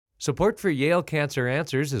Support for Yale Cancer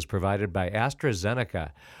Answers is provided by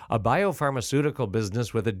AstraZeneca, a biopharmaceutical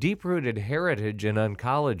business with a deep-rooted heritage in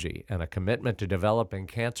oncology and a commitment to developing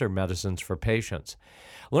cancer medicines for patients.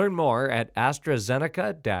 Learn more at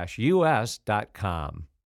AstraZeneca-US.com.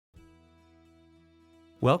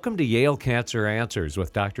 Welcome to Yale Cancer Answers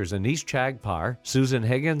with Drs. Anish Chagpar, Susan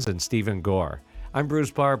Higgins, and Stephen Gore. I'm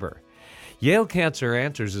Bruce Barber. Yale Cancer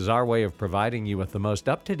Answers is our way of providing you with the most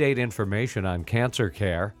up-to-date information on cancer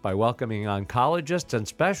care by welcoming oncologists and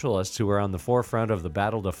specialists who are on the forefront of the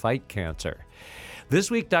battle to fight cancer. This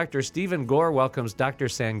week, Dr. Stephen Gore welcomes Dr.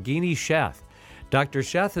 Sangini Sheth. Dr.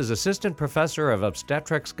 Sheth is Assistant Professor of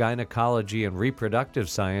Obstetrics, Gynecology, and Reproductive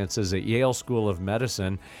Sciences at Yale School of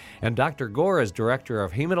Medicine, and Dr. Gore is Director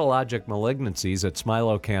of Hematologic Malignancies at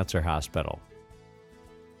Smilow Cancer Hospital.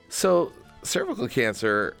 So, cervical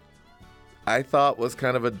cancer, I thought, was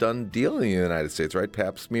kind of a done deal in the United States, right?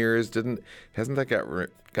 Pap smears hasn't that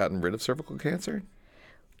gotten rid of cervical cancer?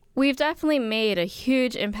 We've definitely made a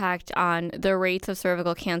huge impact on the rates of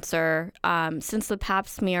cervical cancer since the Pap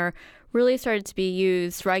smear really started to be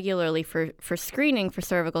used regularly for screening for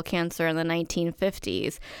cervical cancer in the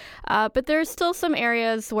 1950s. But there's still some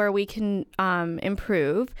areas where we can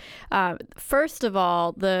improve. First of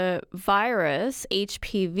all, the virus,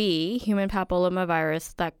 HPV, human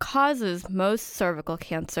papillomavirus, that causes most cervical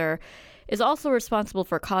cancer is also responsible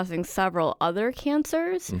for causing several other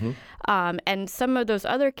cancers. And some of those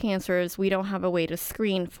other cancers we don't have a way to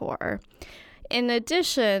screen for. In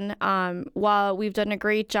addition, while we've done a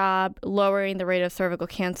great job lowering the rate of cervical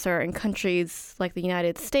cancer in countries like the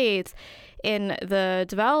United States, in the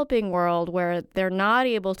developing world where they're not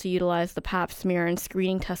able to utilize the Pap smear and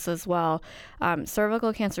screening tests as well,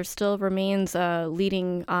 cervical cancer still remains a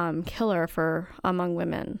leading killer among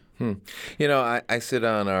women. You know, I sit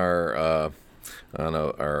on our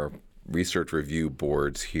research review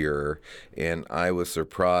boards here, and I was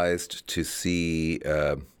surprised to see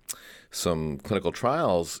some clinical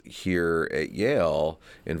trials here at Yale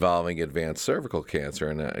involving advanced cervical cancer.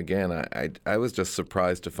 And again, I was just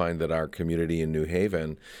surprised to find that our community in New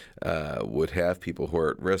Haven would have people who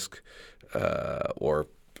are at risk or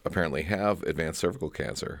apparently have advanced cervical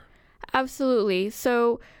cancer. Absolutely.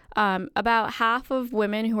 So about half of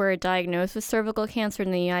women who are diagnosed with cervical cancer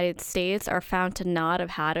in the United States are found to not have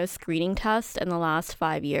had a screening test in the last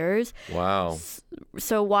 5 years. Wow.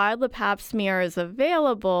 So while the Pap smear is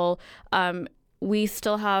available, we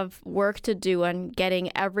still have work to do on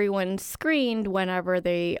getting everyone screened whenever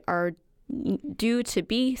they are due to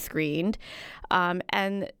be screened.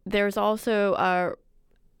 And there's also a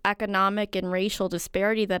economic and racial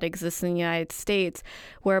disparity that exists in the United States,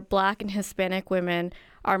 where Black and Hispanic women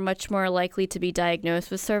are much more likely to be diagnosed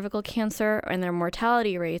with cervical cancer, and their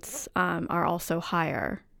mortality rates are also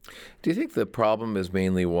higher. Do you think the problem is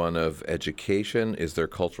mainly one of education? Is there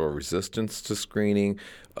cultural resistance to screening?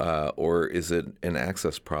 Or is it an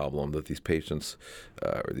access problem that these patients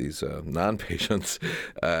or these non-patients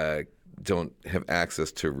don't have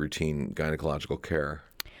access to routine gynecological care?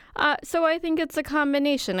 So I think it's a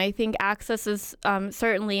combination. I think access is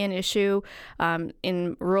certainly an issue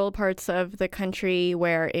in rural parts of the country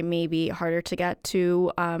where it may be harder to get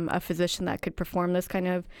to a physician that could perform this kind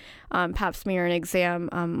of Pap smear and exam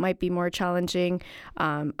might be more challenging.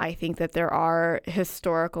 I think that there are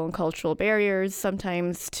historical and cultural barriers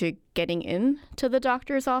sometimes to getting into the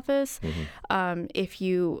doctor's office. If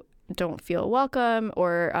you don't feel welcome,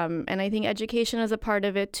 or and I think education is a part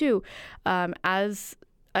of it too. As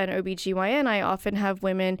an OBGYN, I often have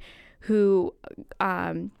women who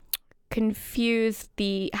confuse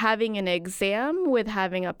the having an exam with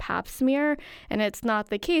having a Pap smear, and it's not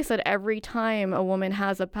the case that every time a woman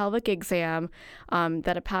has a pelvic exam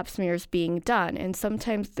that a Pap smear is being done. And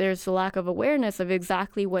sometimes there's a lack of awareness of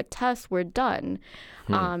exactly what tests were done.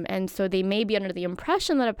 And so they may be under the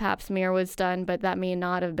impression that a Pap smear was done, but that may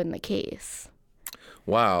not have been the case.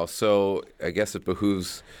 Wow. So I guess it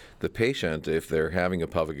behooves the patient, if they're having a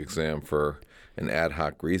pelvic exam for an ad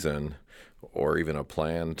hoc reason or even a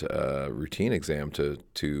planned routine exam,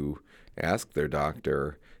 to ask their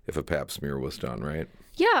doctor if a Pap smear was done, right?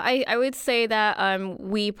 Yeah, I would say that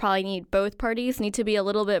we probably both parties need to be a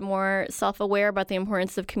little bit more self-aware about the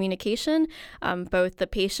importance of communication, both the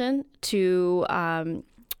patient to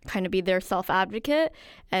kind of be their self-advocate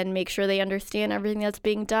and make sure they understand everything that's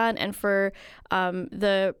being done. And for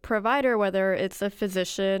the provider, whether it's a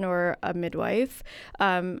physician or a midwife,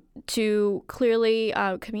 to clearly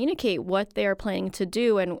communicate what they're planning to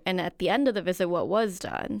do and at the end of the visit, what was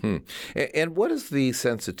done. And what is the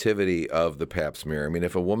sensitivity of the Pap smear? I mean,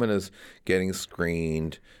 if a woman is getting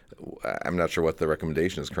screened, I'm not sure what the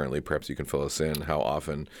recommendation is currently. Perhaps you can fill us in how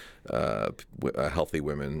often healthy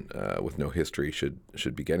women with no history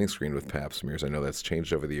should be getting screened with Pap smears. I know that's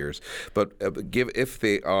changed over the years. But if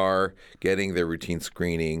they are getting their routine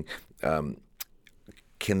screening,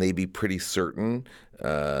 can they be pretty certain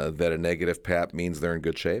that a negative Pap means they're in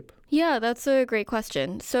good shape? Yeah, that's a great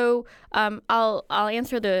question. So I'll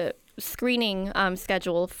answer the screening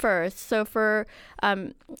schedule first. So for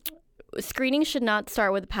screening should not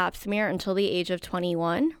start with a Pap smear until the age of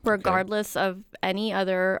 21, regardless of any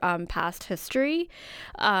other past history.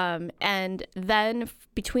 And then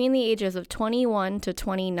between the ages of 21 to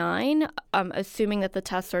 29, assuming that the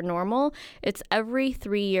tests are normal, it's every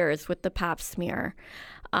 3 years with the Pap smear.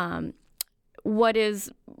 What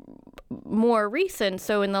is more recent,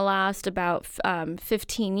 so in the last about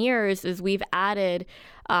 15 years, is we've added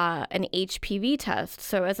an HPV test.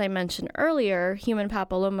 So as I mentioned earlier, human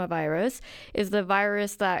papillomavirus is the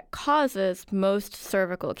virus that causes most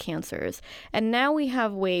cervical cancers. And now we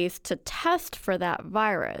have ways to test for that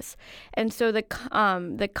virus. And so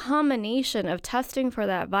the combination of testing for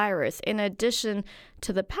that virus, in addition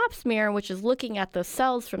to the Pap smear, which is looking at the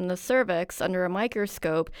cells from the cervix under a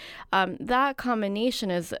microscope, that combination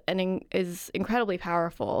is incredibly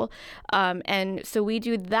powerful. And so we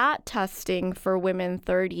do that testing for women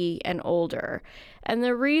 30 and older. And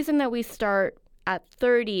the reason that we start at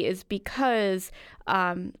 30 is because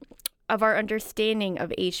of our understanding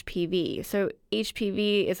of HPV. So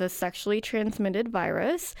HPV is a sexually transmitted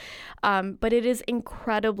virus, but it is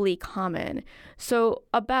incredibly common. So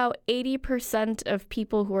about 80% of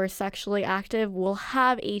people who are sexually active will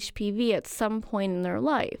have HPV at some point in their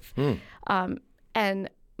life. And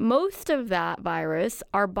most of that virus,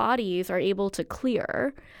 our bodies are able to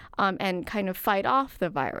clear and kind of fight off the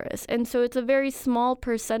virus. And so it's a very small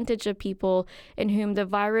percentage of people in whom the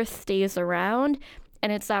virus stays around.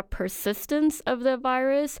 And it's that persistence of the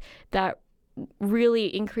virus that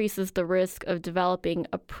really increases the risk of developing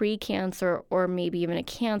a precancer or maybe even a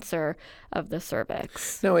cancer of the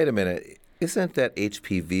cervix. Now, wait a minute. Isn't that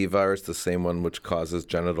HPV virus the same one which causes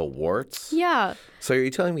genital warts? Yeah. So are you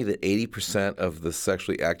telling me that 80% of the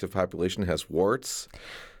sexually active population has warts?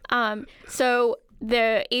 So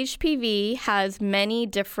the HPV has many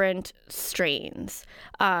different strains,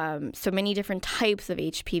 so many different types of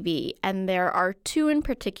HPV. And there are two in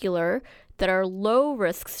particular that are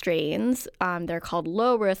low-risk strains. They're called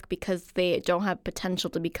low-risk because they don't have potential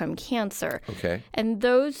to become cancer. Okay. And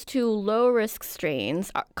those two low-risk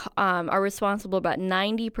strains are responsible about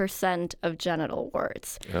 90% of genital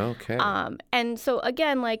warts. Okay. And so,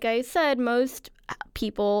 again, like I said, most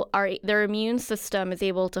people their immune system is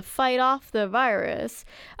able to fight off the virus.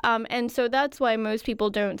 And so that's why most people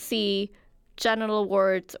don't see genital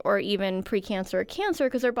warts or even precancer or cancer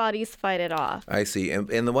because their bodies fight it off. I see. And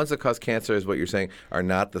the ones that cause cancer, is what you're saying, are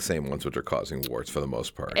not the same ones which are causing warts for the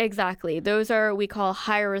most part. Exactly. Those are we call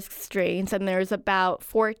high-risk strains, and there's about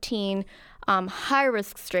 14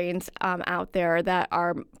 high-risk strains out there that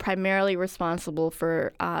are primarily responsible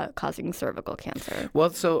for causing cervical cancer.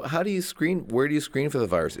 Well, so how do you screen? Where do you screen for the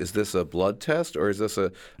virus? Is this a blood test or is this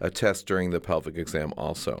a test during the pelvic exam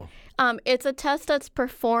also? It's a test that's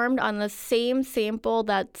performed on the same sample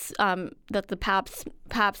that the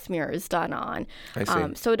Pap smear is done on. I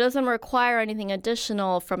see. So it doesn't require anything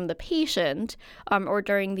additional from the patient or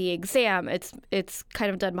during the exam. It's kind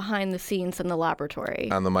of done behind the scenes in the laboratory.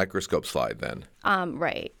 On the microscope slide then?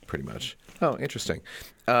 Right. Pretty much. Oh, interesting.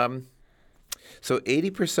 So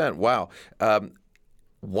 80%, wow.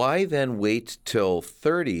 Why then wait till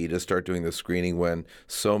 30 to start doing the screening when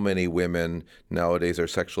so many women nowadays are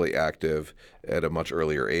sexually active at a much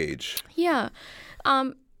earlier age? Yeah.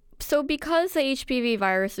 So because the HPV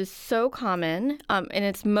virus is so common, and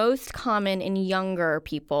it's most common in younger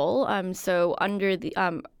people, so under the,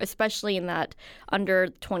 especially in that under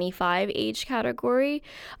 25 age category,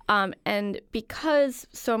 and because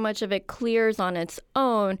so much of it clears on its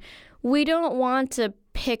own, we don't want to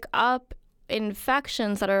pick up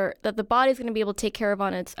infections that the body's going to be able to take care of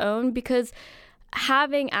on its own, because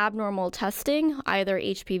having abnormal testing, either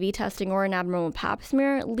HPV testing or an abnormal Pap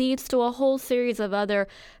smear, leads to a whole series of other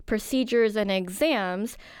procedures and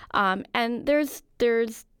exams, and there's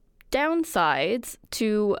downsides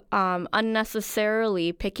to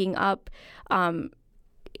unnecessarily picking up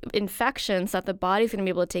infections that the body's going to be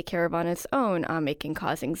able to take care of on its own. It can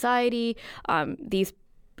cause anxiety. These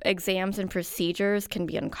exams and procedures can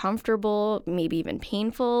be uncomfortable, maybe even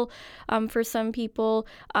painful for some people.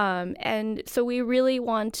 And so we really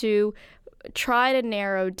want to try to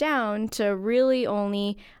narrow down to really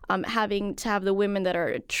only having to have the women that are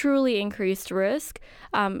at truly increased risk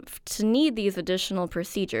to need these additional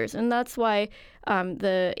procedures. And that's why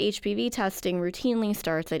the HPV testing routinely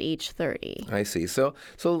starts at age 30. I see. So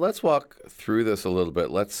let's walk through this a little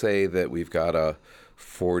bit. Let's say that we've got a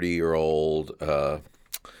 40-year-old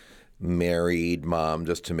married mom,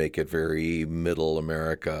 just to make it very middle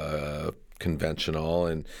America conventional,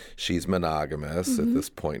 and she's monogamous at this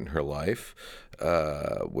point in her life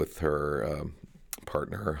with her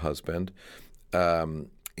partner, her husband, and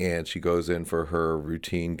she goes in for her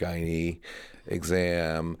routine gynae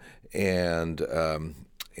exam and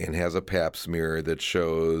has a pap smear that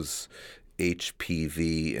shows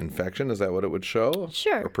HPV infection. Is that what it would show?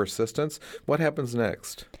 Sure. Or persistence? What happens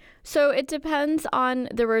next? So it depends on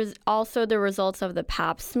also the results of the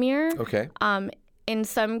pap smear. Okay. In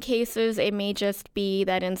some cases, it may just be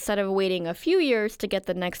that instead of waiting a few years to get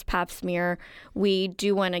the next pap smear, we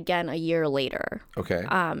do one again a year later. Okay.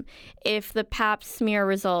 If the pap smear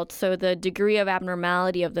results, so the degree of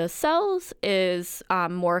abnormality of the cells is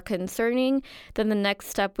more concerning, then the next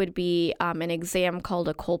step would be an exam called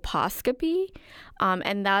a colposcopy.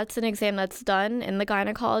 And that's an exam that's done in the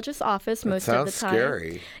gynecologist's office most of the time. Sounds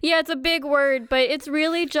scary. Yeah, it's a big word, but it's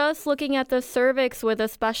really just looking at the cervix with a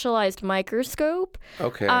specialized microscope.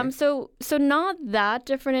 Okay. So not that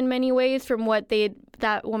different in many ways from what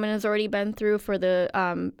that woman has already been through for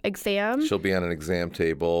the exam. She'll be on an exam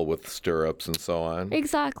table with stirrups and so on.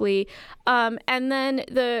 Exactly. And then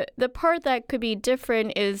the part that could be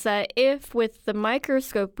different is that if with the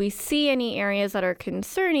microscope we see any areas that are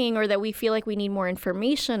concerning or that we feel like we need more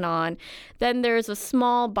information on, then there's a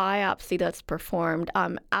small biopsy that's performed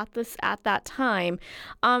at that time.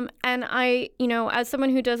 And I, as someone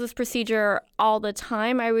who does this procedure all the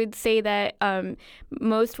time, I would say that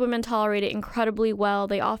most women tolerate it incredibly well.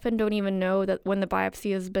 They often don't even know that when the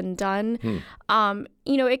biopsy has been done.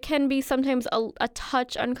 It can be sometimes a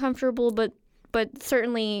touch uncomfortable, but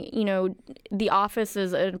certainly, the office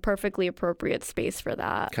is a perfectly appropriate space for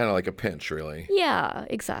that. Kind of like a pinch, really. Yeah,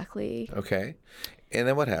 exactly. Okay. And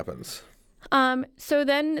then what happens? So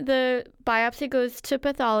then the biopsy goes to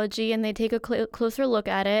pathology and they take a closer look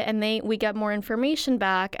at it, and we get more information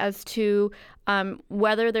back as to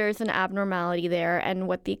whether there's an abnormality there and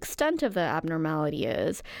what the extent of the abnormality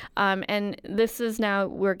is. And this is now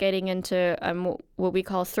we're getting into what we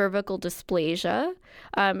call cervical dysplasia,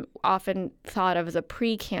 often thought of as a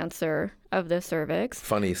precancer of the cervix.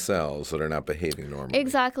 Funny cells that are not behaving normally.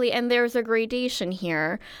 Exactly, and there's a gradation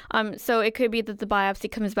here. So it could be that the biopsy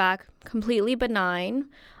comes back completely benign,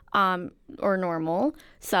 or normal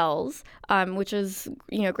cells, which is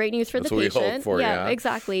great news for That's the what patient. we hope for, yeah.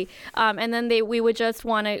 Exactly. And then we would just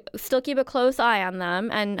want to still keep a close eye on them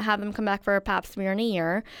and have them come back for a pap smear in a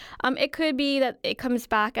year. It could be that it comes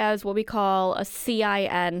back as what we call a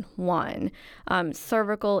CIN1,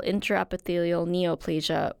 cervical intraepithelial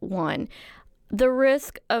neoplasia 1. The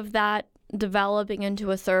risk of that developing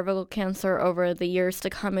into a cervical cancer over the years to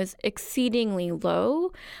come is exceedingly low.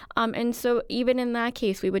 And so even in that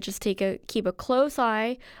case, we would just keep a close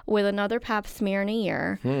eye with another pap smear in a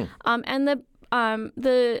year. And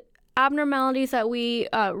the abnormalities that we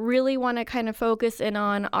really want to kind of focus in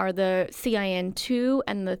on are the CIN2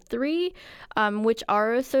 and the 3, which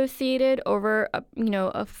are associated over a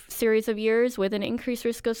series of years with an increased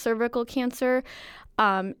risk of cervical cancer.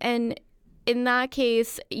 And in that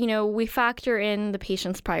case, we factor in the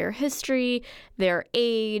patient's prior history, their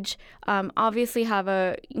age, obviously have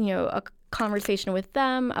a conversation with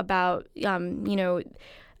them about,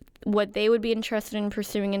 what they would be interested in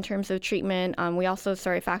pursuing in terms of treatment. We also,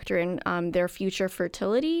 factor in their future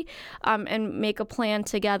fertility, and make a plan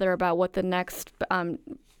together about what the next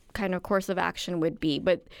kind of course of action would be.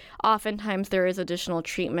 But oftentimes there is additional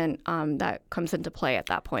treatment that comes into play at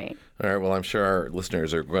that point. All right. Well, I'm sure our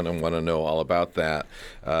listeners are going to want to know all about that.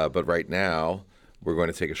 But right now, we're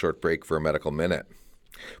going to take a short break for a medical minute.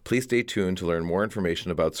 Please stay tuned to learn more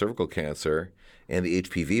information about cervical cancer and the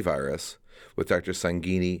HPV virus with Dr.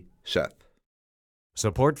 Sangini Sheth.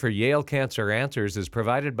 Support for Yale Cancer Answers is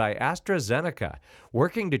provided by AstraZeneca,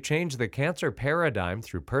 working to change the cancer paradigm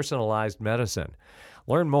through personalized medicine.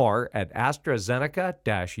 Learn more at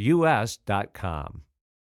AstraZeneca-US.com.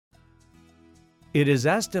 It is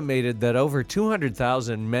estimated that over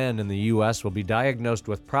 200,000 men in the U.S. will be diagnosed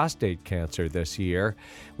with prostate cancer this year,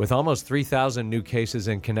 with almost 3,000 new cases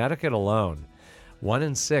in Connecticut alone. 1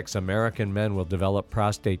 in 6 American men will develop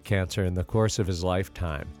prostate cancer in the course of his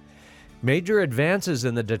lifetime. Major advances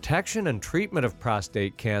in the detection and treatment of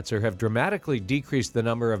prostate cancer have dramatically decreased the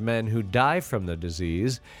number of men who die from the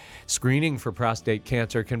disease. Screening for prostate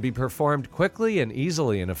cancer can be performed quickly and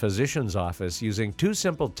easily in a physician's office using 2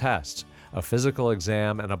 simple tests, a physical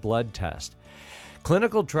exam and a blood test.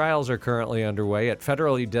 Clinical trials are currently underway at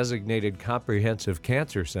federally designated comprehensive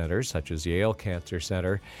cancer centers, such as Yale Cancer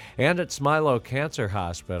Center, and at Smilow Cancer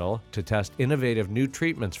Hospital to test innovative new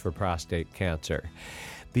treatments for prostate cancer.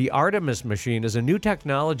 The Artemis machine is a new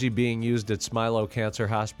technology being used at Smilow Cancer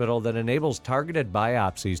Hospital that enables targeted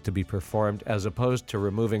biopsies to be performed as opposed to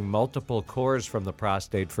removing multiple cores from the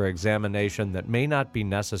prostate for examination that may not be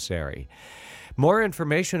necessary. More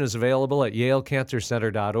information is available at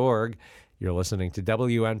yalecancercenter.org. You're listening to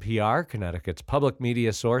WNPR, Connecticut's public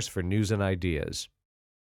media source for news and ideas.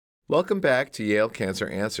 Welcome back to Yale Cancer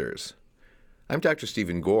Answers. I'm Dr.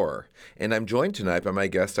 Stephen Gore, and I'm joined tonight by my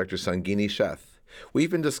guest, Dr. Sangini Sheth.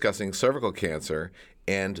 We've been discussing cervical cancer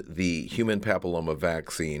and the human papilloma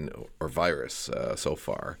vaccine or virus so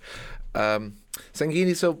far.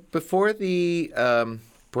 Sangini, so before the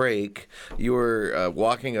break, you were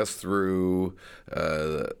walking us through,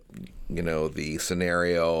 the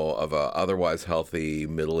scenario of a otherwise healthy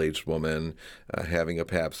middle-aged woman having a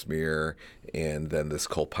pap smear and then this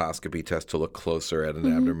colposcopy test to look closer at an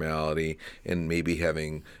abnormality and maybe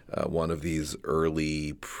having one of these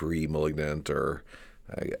early pre-malignant or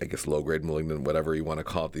I guess low-grade malignant, whatever you want to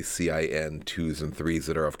call it, these CIN 2s and 3s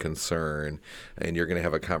that are of concern, and you're going to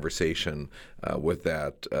have a conversation with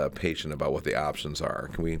that patient about what the options are.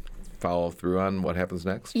 Can we follow through on what happens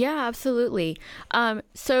next? Yeah, absolutely.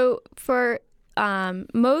 So for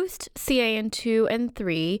most CIN 2 and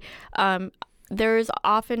 3, there's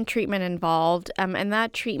often treatment involved, and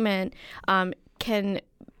that treatment can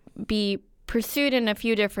be pursued in a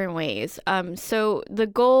few different ways. So the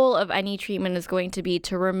goal of any treatment is going to be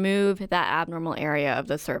to remove that abnormal area of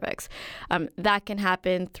the cervix. That can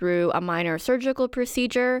happen through a minor surgical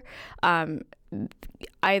procedure,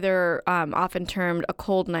 either often termed a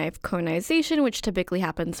cold knife conization, which typically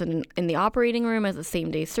happens in the operating room as a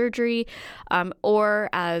same-day surgery, or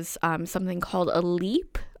as something called a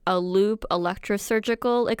LEEP, a loop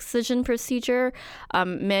electrosurgical excision procedure.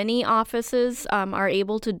 Many offices are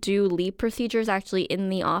able to do LEEP procedures actually in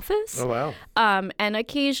the office. Oh, wow. And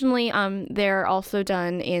occasionally they're also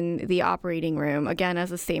done in the operating room, again,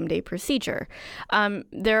 as a same-day procedure.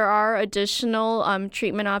 There are additional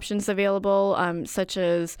treatment options available, such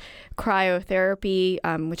as cryotherapy,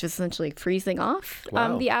 which is essentially freezing off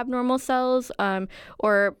the abnormal cells,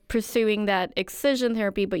 or pursuing that excision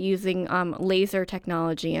therapy, but using laser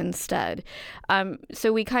technology instead.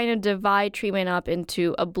 So we kind of divide treatment up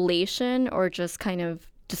into ablation, or just kind of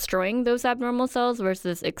destroying those abnormal cells,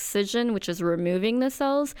 versus excision, which is removing the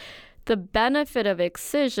cells. The benefit of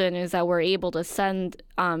excision is that we're able to send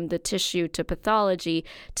the tissue to pathology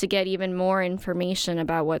to get even more information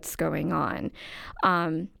about what's going on.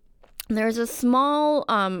 There's a small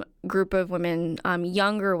group of women,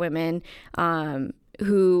 younger women,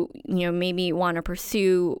 who maybe want to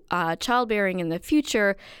pursue childbearing in the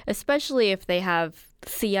future, especially if they have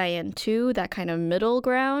CIN2, that kind of middle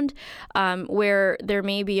ground, where there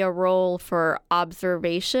may be a role for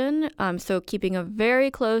observation. So keeping a very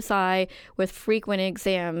close eye with frequent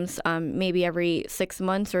exams, maybe every 6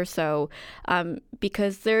 months or so,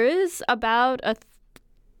 because there is about a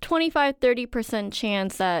 25-30%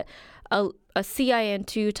 chance that a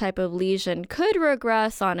CIN2 type of lesion could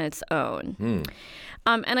regress on its own.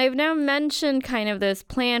 And I've now mentioned kind of this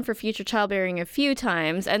plan for future childbearing a few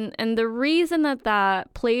times. And the reason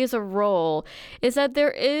that plays a role is that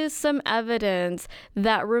there is some evidence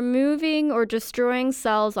that removing or destroying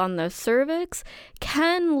cells on the cervix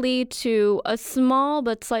can lead to a small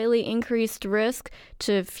but slightly increased risk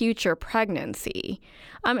to future pregnancy.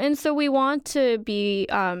 And so we want to be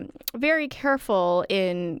very careful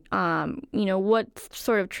in, what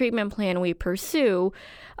sort of treatment plan we pursue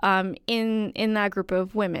in that group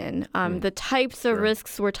of women. The types of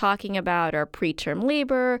risks we're talking about are preterm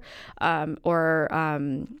labor or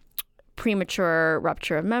premature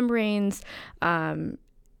rupture of membranes, and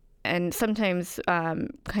sometimes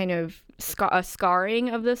kind of a scarring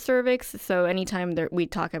of the cervix. So anytime we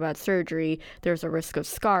talk about surgery, there's a risk of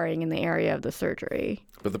scarring in the area of the surgery.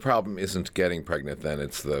 But the problem isn't getting pregnant then.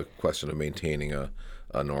 It's the question of maintaining a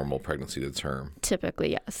normal pregnancy to term.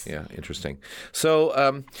 Typically, yes. Yeah, interesting.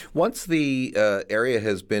 So once the area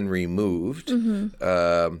has been removed,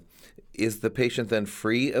 is the patient then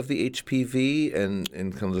free of the HPV and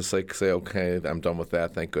can just like say, okay, I'm done with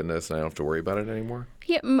that, thank goodness, and I don't have to worry about it anymore?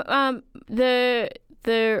 Yeah,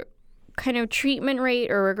 the kind of treatment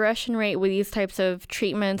rate or regression rate with these types of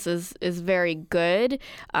treatments is very good.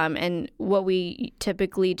 And what we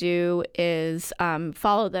typically do is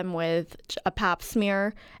follow them with a pap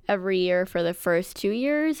smear every year for the first 2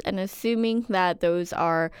 years. And assuming that those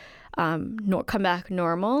are come back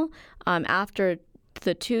normal, after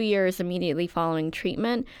the 2 years immediately following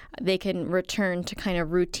treatment, they can return to kind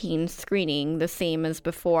of routine screening, the same as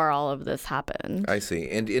before all of this happened. I see.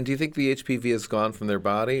 And do you think the HPV is gone from their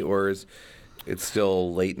body, or is it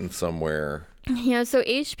still latent somewhere? Yeah, so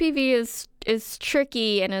HPV is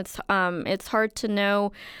tricky, and it's hard to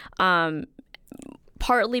know.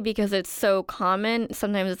 Partly because it's so common,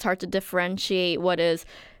 sometimes it's hard to differentiate what is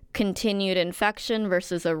continued infection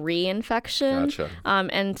versus a reinfection. Gotcha.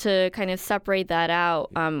 And to kind of separate that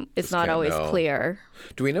out, it's not always clear.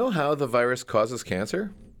 Do we know how the virus causes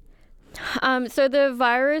cancer? So the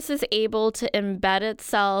virus is able to embed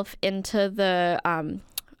itself into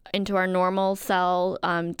our normal cell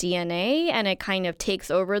DNA, and it kind of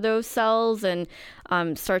takes over those cells and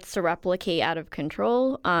starts to replicate out of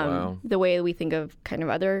control. Wow. The way we think of kind of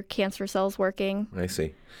other cancer cells working. I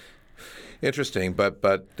see. Interesting, but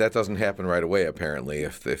that doesn't happen right away, apparently,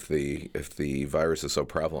 if the virus is so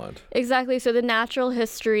prevalent. Exactly. So the natural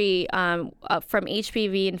history from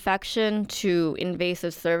HPV infection to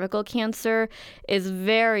invasive cervical cancer is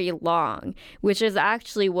very long, which is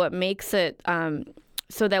actually what makes it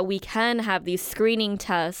so that we can have these screening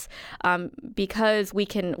tests, because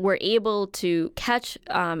we're able to catch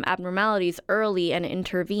abnormalities early and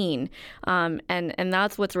intervene, and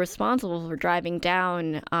that's what's responsible for driving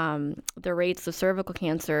down the rates of cervical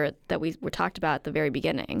cancer that we talked about at the very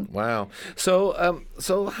beginning. Wow. So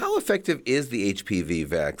how effective is the HPV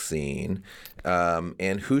vaccine,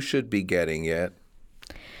 and who should be getting it?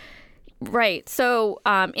 Right. So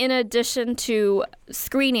in addition to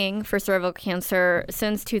screening for cervical cancer,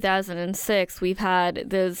 since 2006, we've had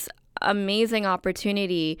this amazing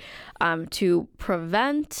opportunity to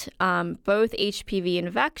prevent both HPV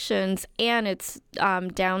infections and its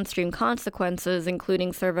downstream consequences,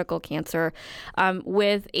 including cervical cancer,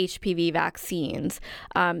 with HPV vaccines.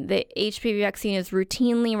 The HPV vaccine is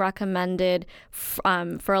routinely recommended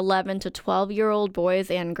for 11 to 12-year-old boys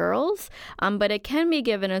and girls, but it can be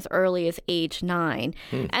given as early as age 9.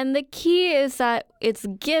 And the key is that it's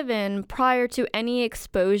given prior to any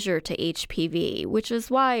exposure to HPV, which is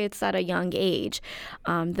why it's at a young age.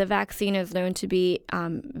 The vaccine is known to be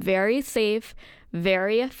very safe,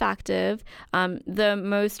 very effective. The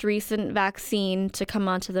most recent vaccine to come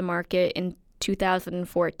onto the market in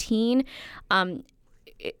 2014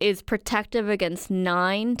 is protective against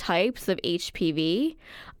 9 types of HPV,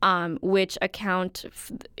 which account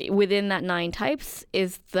within that 9 types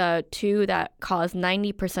is the 2 that cause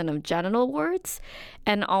 90% of genital warts,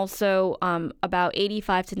 and also about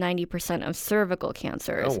 85 to 90% of cervical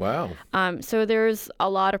cancers. Oh, wow. So there's a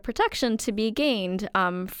lot of protection to be gained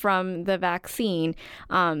from the vaccine.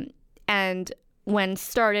 And when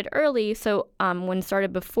started early, so when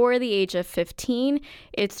started before the age of 15,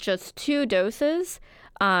 it's just 2 doses,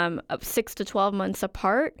 of 6 to 12 months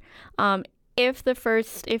apart. If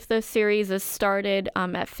the series is started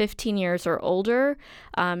at 15 years or older,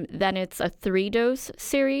 then it's a 3-dose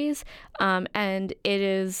series, and it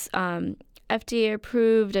is FDA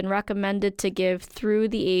approved and recommended to give through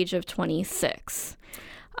the age of 26.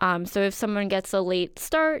 So if someone gets a late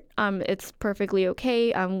start, it's perfectly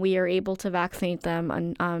okay. We are able to vaccinate them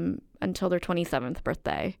until their 27th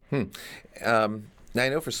birthday. Now, I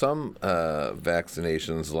know for some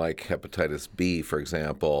vaccinations, like hepatitis B, for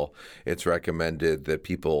example, it's recommended that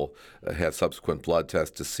people have subsequent blood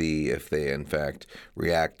tests to see if they, in fact,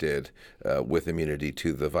 reacted with immunity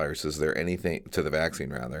to the virus. Is there anything, to the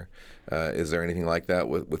vaccine, rather? Is there anything like that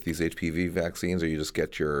with these HPV vaccines, or you just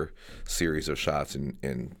get your series of shots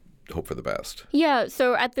and hope for the best? Yeah,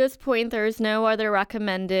 so at this point, there's no other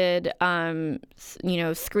recommended,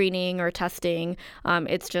 screening or testing.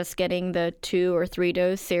 It's just getting the 2 or 3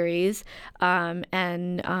 dose series,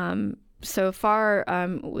 and so far,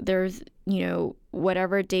 there's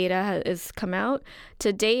whatever data has come out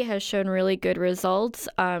to date has shown really good results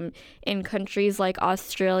in countries like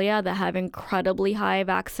Australia that have incredibly high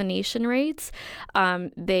vaccination rates.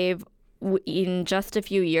 In just a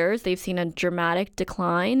few years, they've seen a dramatic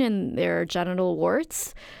decline in their genital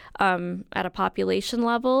warts at a population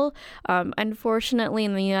level. Unfortunately,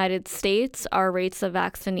 in the United States, our rates of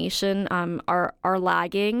vaccination are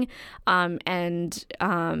lagging, and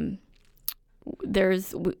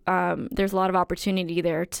there's a lot of opportunity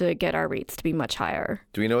there to get our rates to be much higher.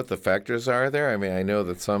 Do we know what the factors are there? I mean, I know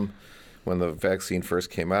that some when the vaccine first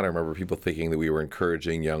came out, I remember people thinking that we were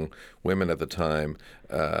encouraging young women at the time,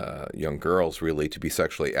 young girls really, to be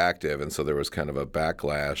sexually active. And so there was kind of a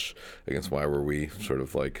backlash against why were we sort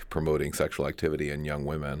of like promoting sexual activity in young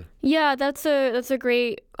women. Yeah, that's a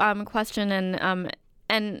great question,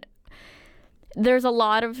 and there's a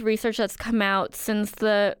lot of research that's come out since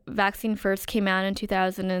the vaccine first came out in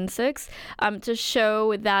 2006 to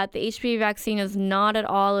show that the HPV vaccine is not at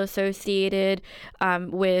all associated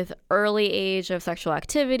with early age of sexual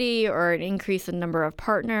activity or an increase in number of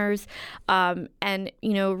partners. And,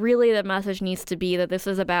 really the message needs to be that this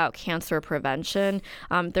is about cancer prevention.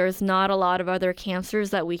 There's not a lot of other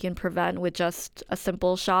cancers that we can prevent with just a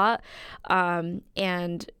simple shot.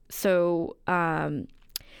 And so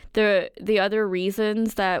the other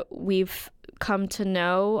reasons that we've come to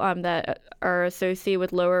know that are associated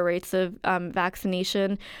with lower rates of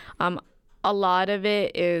vaccination, a lot of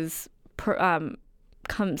it is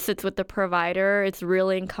sits with the provider. It's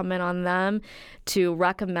really incumbent on them to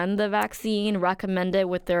recommend the vaccine, recommend it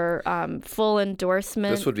with their full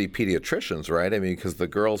endorsement. This would be pediatricians, right? I mean, because the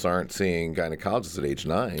girls aren't seeing gynecologists at age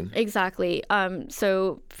 9. Exactly.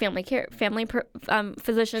 So family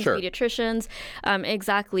physicians, Sure. pediatricians,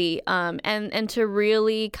 exactly. And to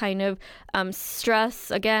really kind of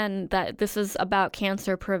stress again that this is about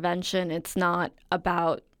cancer prevention. It's not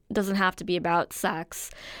about. Doesn't have to be about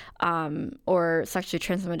sex or sexually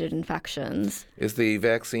transmitted infections. Is the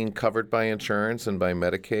vaccine covered by insurance and by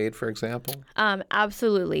Medicaid, for example?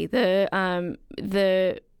 Absolutely. The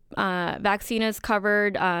vaccine is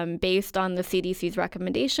covered based on the CDC's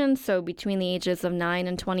recommendations, so between the ages of 9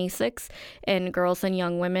 and 26 in girls and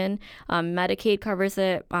young women. Medicaid covers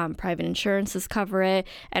it, private insurances cover it,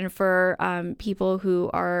 and for people who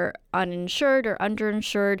are uninsured or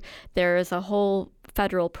underinsured, there is a whole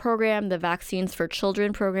federal program, the Vaccines for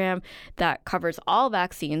Children program, that covers all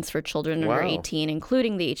vaccines for children under 18,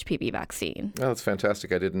 including the HPV vaccine. Oh, that's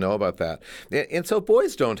fantastic. I didn't know about that. And so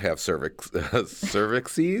boys don't have cervixes?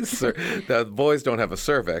 The boys don't have a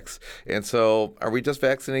cervix. And so are we just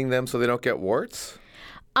vaccinating them so they don't get warts?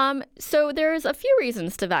 So there's a few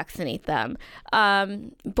reasons to vaccinate them.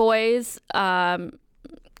 Boys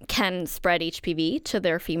can spread HPV to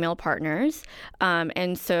their female partners.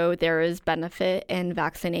 And so there is benefit in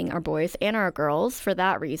vaccinating our boys and our girls for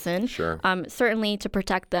that reason. Sure. Certainly to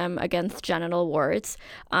protect them against genital warts.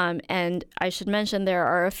 And I should mention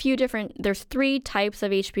there's 3 types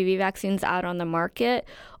of HPV vaccines out on the market.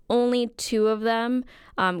 Only 2 of them,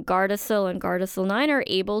 Gardasil and Gardasil 9, are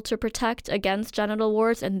able to protect against genital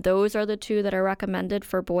warts, and those are the 2 that are recommended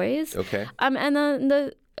for boys. Okay. And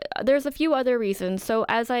then there's a few other reasons. So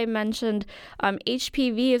as I mentioned,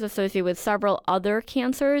 HPV is associated with several other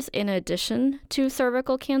cancers in addition to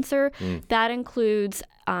cervical cancer. That includes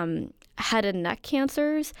head and neck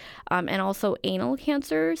cancers and also anal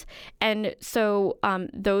cancers. And so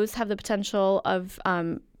those have the potential of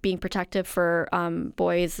being protective for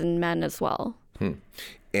boys and men as well.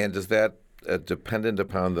 And is that dependent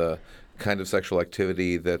upon the kind of sexual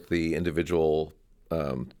activity that the individual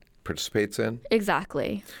participates in?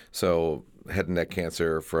 Exactly. So head and neck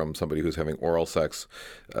cancer from somebody who's having oral sex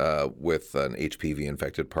with an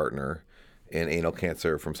HPV-infected partner, and anal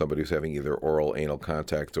cancer from somebody who's having either oral anal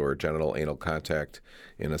contact or genital anal contact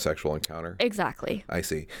in a sexual encounter? Exactly. I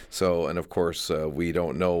see. So, and of course, we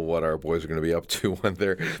don't know what our boys are going to be up to when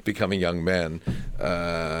they're becoming young men.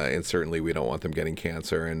 And certainly we don't want them getting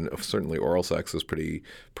cancer. And certainly oral sex is pretty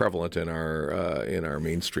prevalent in our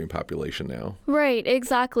mainstream population now. Right,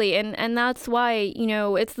 exactly. And that's why,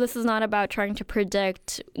 this is not about trying to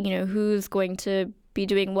predict, who's going to be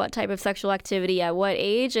doing what type of sexual activity at what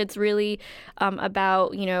age. It's really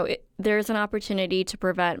about, there's an opportunity to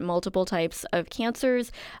prevent multiple types of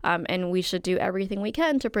cancers, and we should do everything we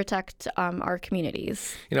can to protect our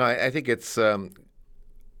communities. I think it's,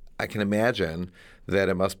 I can imagine that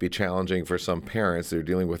it must be challenging for some parents. They're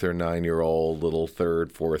dealing with their 9-year-old little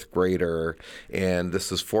 3rd, 4th grader, and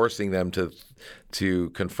this is forcing them to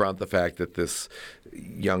confront the fact that this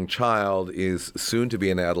young child is soon to be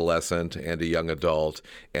an adolescent and a young adult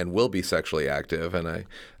and will be sexually active. And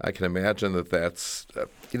I can imagine that that's,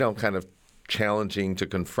 kind of challenging to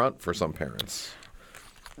confront for some parents.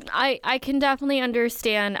 I can definitely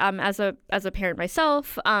understand as a parent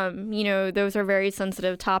myself, those are very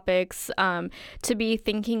sensitive topics to be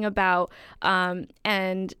thinking about. But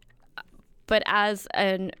as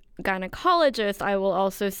a gynecologist, I will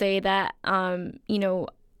also say that,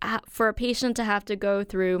 for a patient to have to go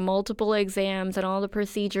through multiple exams and all the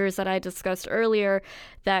procedures that I discussed earlier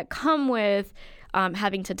that come with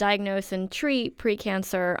having to diagnose and treat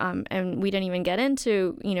precancer, and we didn't even get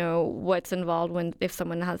into, what's involved if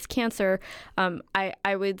someone has cancer.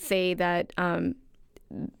 I would say that, to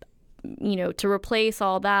replace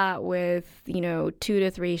all that with, 2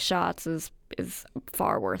 to 3 shots is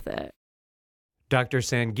far worth it. Dr.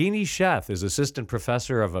 Sangini Sheth is Assistant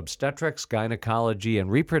Professor of Obstetrics, Gynecology,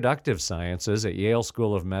 and Reproductive Sciences at Yale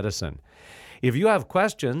School of Medicine. If you have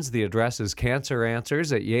questions, the address is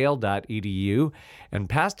canceranswers@yale.edu, and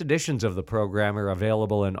past editions of the program are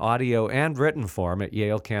available in audio and written form at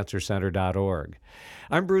yalecancercenter.org.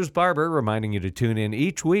 I'm Bruce Barber, reminding you to tune in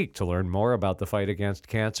each week to learn more about the fight against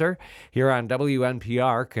cancer here on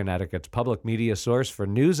WNPR, Connecticut's public media source for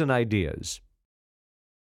news and ideas.